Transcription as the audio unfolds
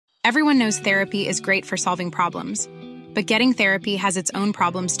Everyone knows therapy is great for solving problems, but getting therapy has its own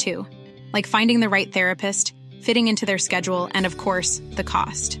problems too, like finding the right therapist, fitting into their schedule, and of course, the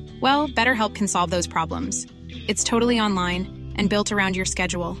cost. Well, BetterHelp can solve those problems. It's totally online and built around your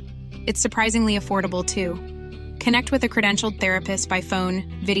schedule. It's surprisingly affordable too. Connect with a credentialed therapist by phone,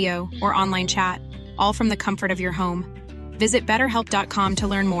 video, or online chat, all from the comfort of your home. Visit BetterHelp.com to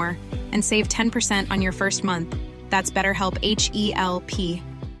learn more and save 10% on your first month. That's BetterHelp, H-E-L-P.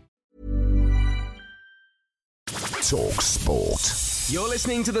 talkSPORT. You're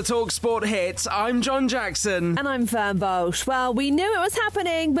listening to the talkSPORT hits. I'm John Jackson. And I'm Fern Bosch. Well, we knew it was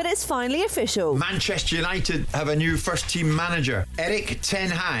happening, but it's finally official. Manchester United have a new first-team manager. Erik ten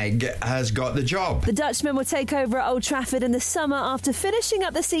Hag has got the job. The Dutchman will take over at Old Trafford in the summer after finishing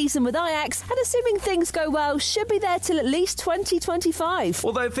up the season with Ajax, and assuming things go well, should be there till at least 2025.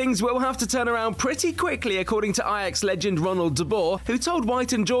 Although things will have to turn around pretty quickly, according to Ajax legend Ronald de Boer, who told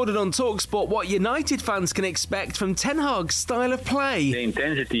White and Jordan on talkSPORT what United fans can expect from Ten Hag's style of play. The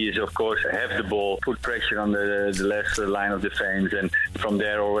intensity is, of course, have the ball, put pressure on the left line of defense, and from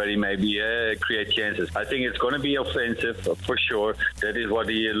there already maybe create chances. I think it's going to be offensive, for sure. That is what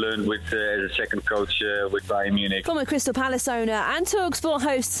he learned with as a second coach with Bayern Munich. Former Crystal Palace owner and talkSPORT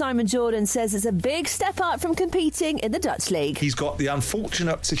host Simon Jordan says it's a big step up from competing in the Dutch league. He's got the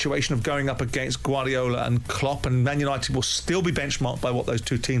unfortunate situation of going up against Guardiola and Klopp, and Man United will still be benchmarked by what those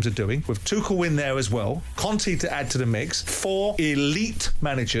two teams are doing. With Tuchel in there as well, Conte to add to the mix, 4 elite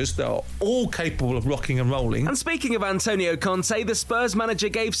managers that are all capable of rocking and rolling. And speaking of Antonio Conte, the Spurs manager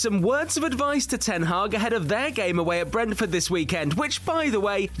gave some words of advice to Ten Hag ahead of their game away at Brentford this weekend, which, by the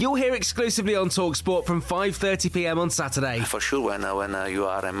way, you'll hear exclusively on talkSPORT from 5:30pm on Saturday. For sure, when you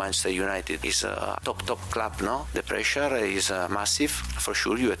are at Manchester United, it's a top club, no? The pressure is massive. For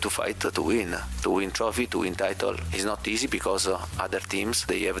sure, you have to fight to win trophy, to win title. It's not easy because other teams,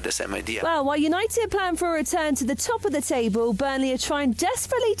 they have the same idea. Well, while United plan for a return to the top of the table, Burnley are trying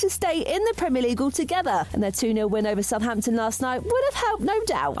desperately to stay in the Premier League altogether, and their 2-0 win over Southampton last night would have helped, no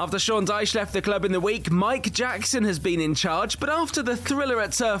doubt. After Sean Dyche left the club in the week, Mike Jackson has been in charge, but after the thriller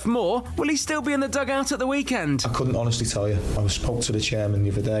at Turf Moor, will he still be in the dugout at the weekend? I couldn't honestly tell you. I spoke to the chairman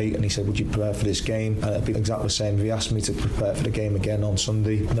the other day and he said, would you prepare for this game? And it'd be exactly the same. If he asked me to prepare for the game again on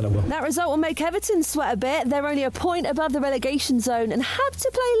Sunday, then I will. That result will make Everton sweat a bit. They're only a point above the relegation zone and have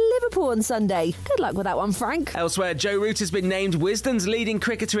to play Liverpool on Sunday. Good luck with that one, Frank. Elsewhere, Joe Root has been named Wisden's leading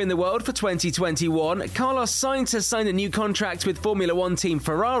cricketer in the world for 2021. Carlos Sainz has signed a new contract with Formula One team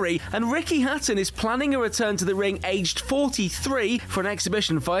Ferrari, and Ricky Hatton is planning a return to the ring aged 43 for an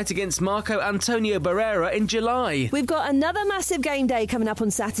exhibition fight against Marco Antonio Barrera in July. We've got another massive game day coming up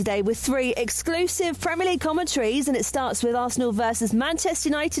on Saturday with 3 exclusive Premier League commentaries, and it starts with Arsenal versus Manchester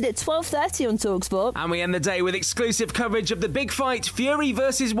United at 12:30 on talkSPORT. And we end the day with exclusive coverage of the big fight, Fury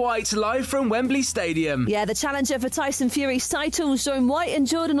versus White, live from Wembley Stadium. Yeah, the challenger for Tyson Fury's titles join White and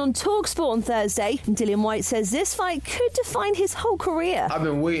Jordan on talkSPORT on Thursday. And Dillian White says this fight could define his whole career. I've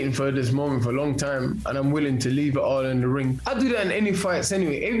been waiting for this moment for a long time, and I'm willing to leave it all in the ring. I do that in any fights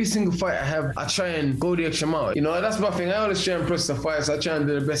anyway. Every single fight I have, I try and go the extra mile. You know, that's my thing. I always try and press the fights. I try and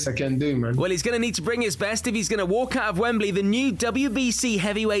do the best I can do, man. Well, he's going to need to bring his best if he's going to walk out of Wembley. The new WBC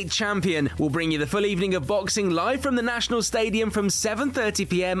heavyweight champion will bring you the full evening of boxing live from the National Stadium from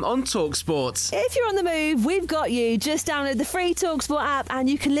 7:30pm on talkSPORT. If you're on the move, we've got you. Just download the free talkSPORT app and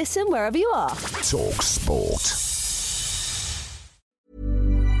you can listen wherever you are. talkSPORT.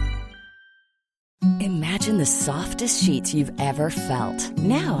 Imagine the softest sheets you've ever felt.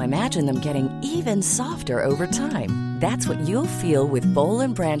 Now imagine them getting even softer over time. That's what you'll feel with Boll &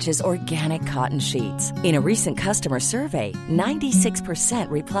 Branch's organic cotton sheets. In a recent customer survey, 96%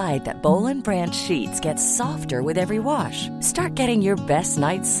 replied that Boll & Branch sheets get softer with every wash. Start getting your best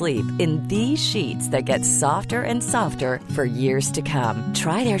night's sleep in these sheets that get softer and softer for years to come.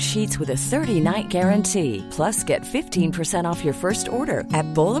 Try their sheets with a 30-night guarantee. Plus, get 15% off your first order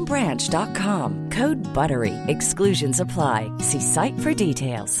at bollandbranch.com. Code BUTTERY. Exclusions apply. See site for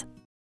details.